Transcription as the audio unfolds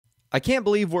I can't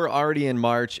believe we're already in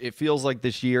March. It feels like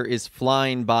this year is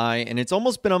flying by, and it's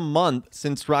almost been a month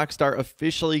since Rockstar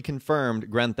officially confirmed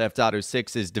Grand Theft Auto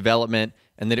 6's development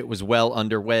and that it was well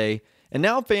underway. And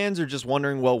now fans are just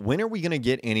wondering, well, when are we going to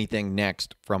get anything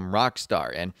next from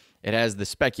Rockstar? And it has the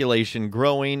speculation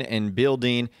growing and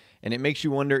building, and it makes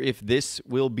you wonder if this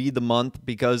will be the month,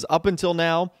 because up until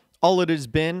now, all it has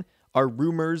been are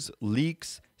rumors,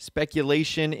 leaks,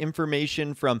 speculation,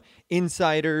 information from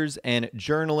insiders and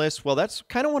journalists. Well, that's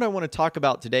kind of what I want to talk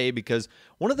about today, because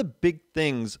one of the big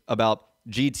things about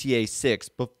GTA 6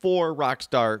 before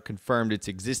Rockstar confirmed its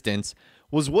existence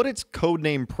was what its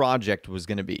codename project was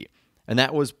going to be. And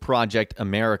that was Project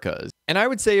Americas. And I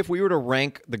would say if we were to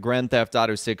rank the Grand Theft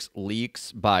Auto 6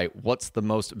 leaks by what's the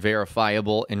most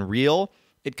verifiable and real,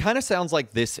 it kind of sounds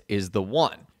like this is the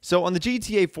one. So on the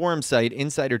GTA forum site,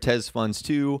 Insider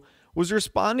TezFunds2 was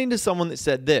responding to someone that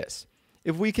said this: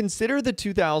 if we consider the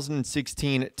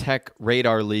 2016 tech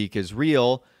radar leak as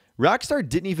real, Rockstar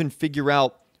didn't even figure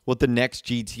out what the next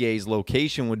GTA's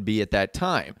location would be at that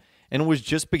time, and was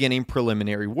just beginning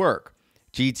preliminary work.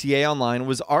 GTA Online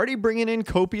was already bringing in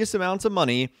copious amounts of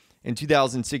money in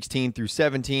 2016 through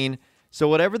 17, so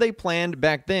whatever they planned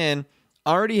back then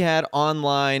already had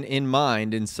online in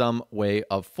mind in some way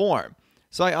of form.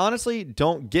 So I honestly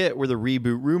don't get where the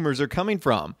reboot rumors are coming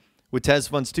from, with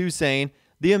TezFunds2 saying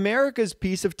the Americas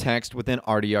piece of text within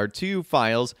RDR2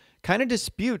 files kind of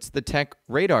disputes the tech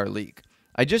radar leak.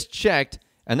 I just checked,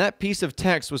 and that piece of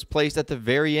text was placed at the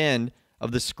very end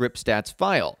of the script stats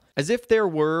file, as if there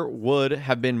would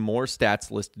have been more stats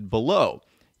listed below.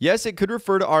 Yes, it could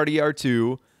refer to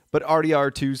RDR2, but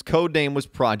RDR2's codename was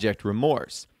Project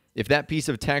Remorse. If that piece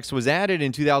of text was added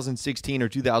in 2016 or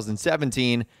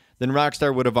 2017, then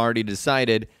Rockstar would have already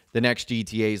decided the next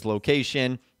GTA's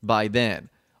location by then.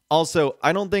 Also,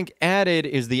 I don't think added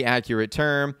is the accurate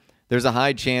term. There's a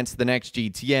high chance the next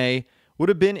GTA would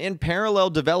have been in parallel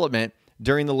development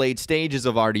during the late stages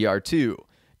of RDR2.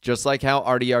 Just like how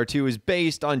RDR2 is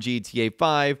based on GTA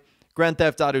 5, Grand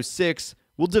Theft Auto 6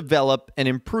 will develop and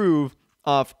improve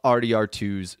off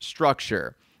RDR2's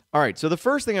structure. All right, so the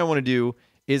first thing I want to do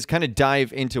is kind of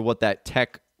dive into what that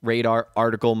tech radar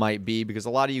article might be, because a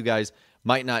lot of you guys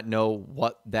might not know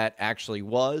what that actually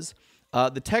was.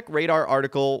 The tech radar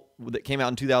article that came out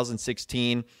in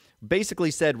 2016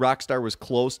 basically said Rockstar was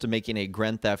close to making a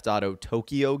Grand Theft Auto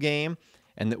Tokyo game,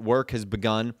 and that work has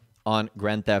begun on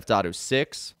Grand Theft Auto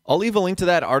 6. I'll leave a link to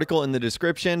that article in the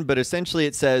description, but essentially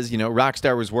it says,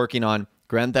 Rockstar was working on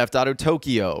Grand Theft Auto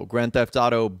Tokyo, Grand Theft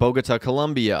Auto Bogota,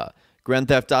 Colombia, Grand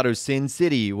Theft Auto Sin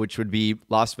City, which would be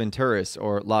Las Venturas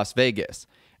or Las Vegas,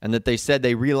 and that they said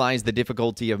they realized the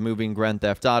difficulty of moving Grand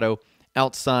Theft Auto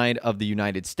outside of the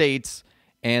United States,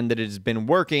 and that it has been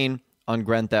working on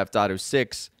Grand Theft Auto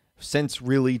 6 since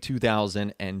really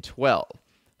 2012.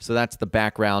 So that's the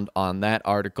background on that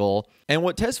article. And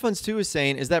what TezFunds2 is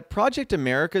saying is that Project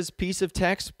America's piece of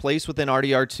text placed within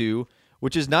RDR2,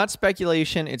 which is not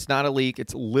speculation, it's not a leak,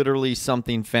 it's literally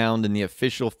something found in the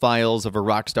official files of a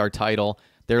Rockstar title,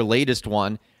 their latest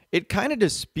one, it kind of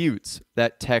disputes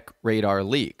that tech radar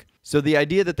leak. So the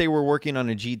idea that they were working on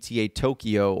a GTA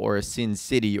Tokyo or a Sin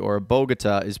City or a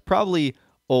Bogota is probably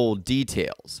old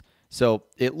details. So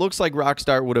it looks like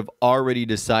Rockstar would have already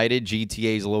decided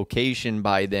GTA's location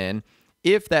by then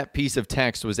if that piece of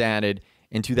text was added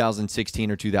in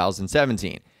 2016 or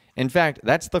 2017. In fact,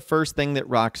 that's the first thing that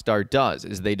Rockstar does,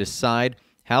 is they decide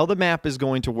how the map is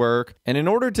going to work. And in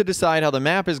order to decide how the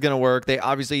map is going to work, they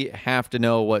obviously have to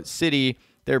know what city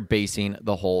they're basing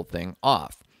the whole thing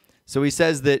off. So he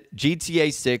says that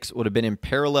GTA 6 would have been in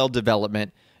parallel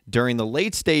development during the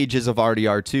late stages of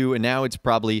RDR2, and now it's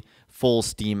probably full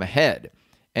steam ahead.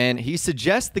 And he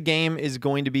suggests the game is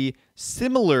going to be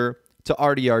similar to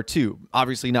RDR2.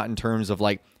 Obviously not in terms of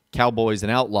like cowboys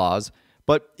and outlaws,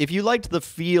 but if you liked the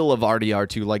feel of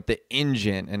RDR2, like the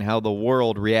engine and how the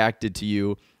world reacted to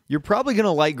you, you're probably going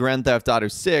to like Grand Theft Auto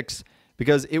 6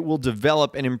 because it will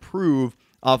develop and improve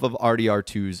off of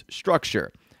RDR2's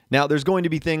structure. Now, there's going to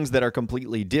be things that are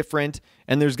completely different,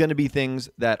 and there's going to be things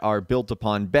that are built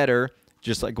upon better,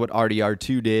 just like what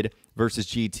RDR2 did versus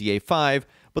GTA 5,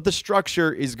 but the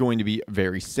structure is going to be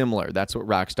very similar. That's what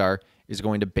Rockstar is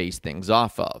going to base things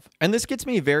off of. And this gets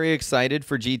me very excited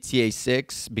for GTA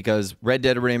 6 because Red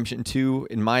Dead Redemption 2,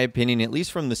 in my opinion, at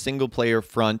least from the single-player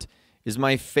front, is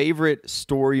my favorite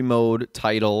story mode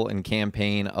title and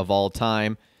campaign of all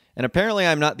time. And apparently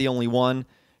I'm not the only one,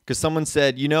 because someone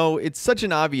said, it's such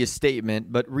an obvious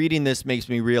statement, but reading this makes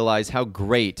me realize how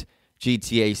great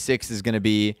GTA 6 is going to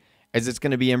be, as it's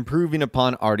going to be improving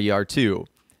upon RDR2.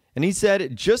 And he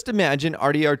said, just imagine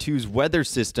RDR2's weather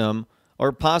system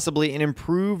or possibly an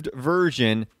improved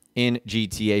version in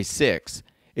GTA 6.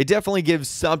 It definitely gives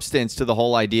substance to the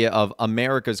whole idea of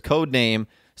America's codename,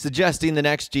 suggesting the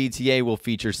next GTA will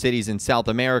feature cities in South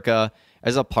America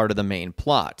as a part of the main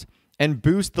plot, and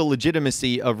boost the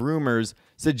legitimacy of rumors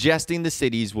suggesting the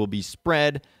cities will be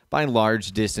spread by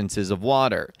large distances of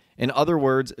water. In other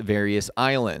words, various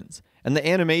islands. And the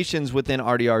animations within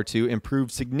RDR2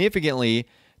 improved significantly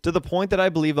to the point that I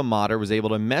believe a modder was able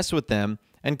to mess with them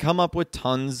and come up with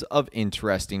tons of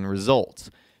interesting results.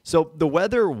 So the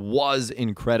weather was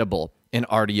incredible in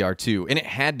RDR2, and it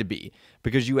had to be,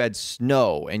 because you had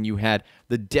snow and you had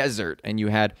the desert and you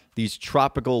had these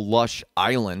tropical lush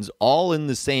islands all in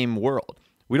the same world.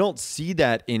 We don't see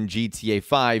that in GTA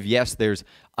 5. Yes, there's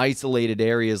isolated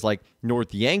areas like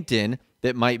North Yankton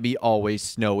that might be always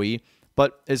snowy,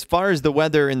 but as far as the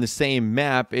weather in the same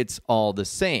map, it's all the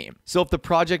same. So if the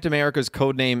Project America's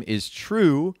codename is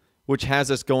true, which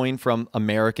has us going from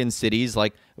American cities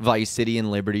like Vice City and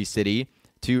Liberty City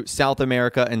to South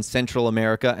America and Central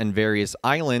America and various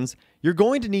islands, you're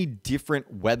going to need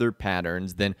different weather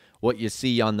patterns than what you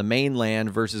see on the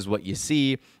mainland versus what you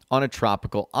see on a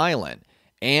tropical island.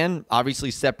 And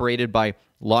obviously separated by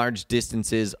large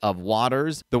distances of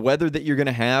waters. The weather that you're going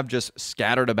to have just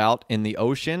scattered about in the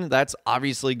ocean, that's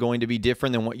obviously going to be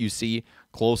different than what you see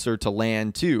closer to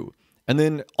land too. And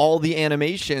then all the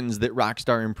animations that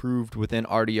Rockstar improved within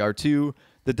RDR2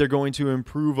 that they're going to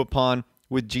improve upon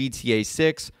with GTA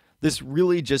 6, this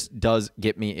really just does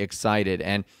get me excited.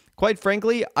 And quite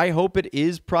frankly, I hope it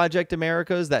is Project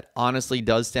America's. That honestly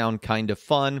does sound kind of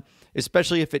fun,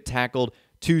 especially if it tackled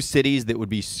two cities that would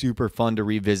be super fun to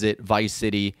revisit, Vice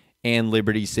City and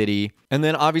Liberty City. And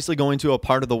then obviously going to a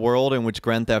part of the world in which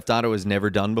Grand Theft Auto has never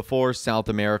done before, South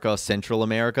America, Central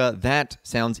America, that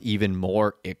sounds even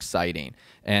more exciting.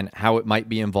 And how it might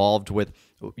be involved with,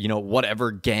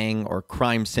 whatever gang or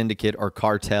crime syndicate or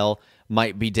cartel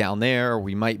might be down there or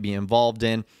we might be involved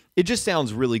in. It just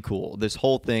sounds really cool. This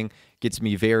whole thing gets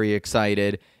me very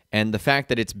excited. And the fact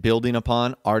that it's building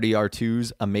upon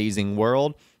RDR2's amazing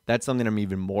world, that's something I'm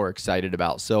even more excited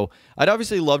about. So I'd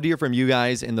obviously love to hear from you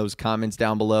guys in those comments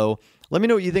down below. Let me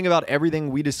know what you think about everything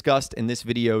we discussed in this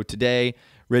video today.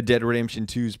 Red Dead Redemption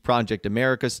 2's Project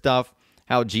America stuff,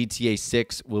 how GTA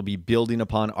 6 will be building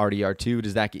upon RDR2.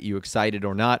 Does that get you excited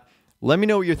or not? Let me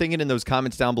know what you're thinking in those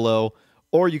comments down below.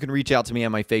 Or you can reach out to me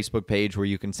on my Facebook page where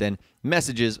you can send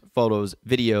messages, photos,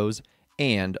 videos,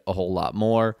 and a whole lot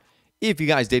more. If you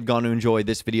guys did go on to enjoy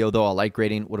this video, though, a like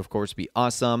rating would, of course, be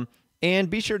awesome.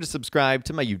 And be sure to subscribe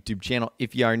to my YouTube channel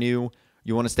if you are new.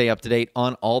 You want to stay up to date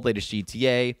on all the latest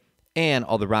GTA and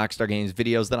all the Rockstar Games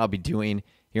videos that I'll be doing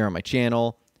here on my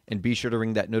channel. And be sure to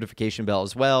ring that notification bell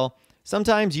as well.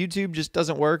 Sometimes YouTube just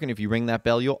doesn't work, and if you ring that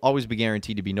bell, you'll always be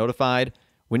guaranteed to be notified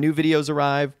when new videos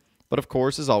arrive. But of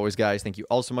course, as always, guys, thank you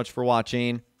all so much for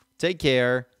watching. Take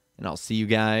care, and I'll see you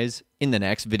guys in the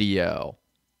next video.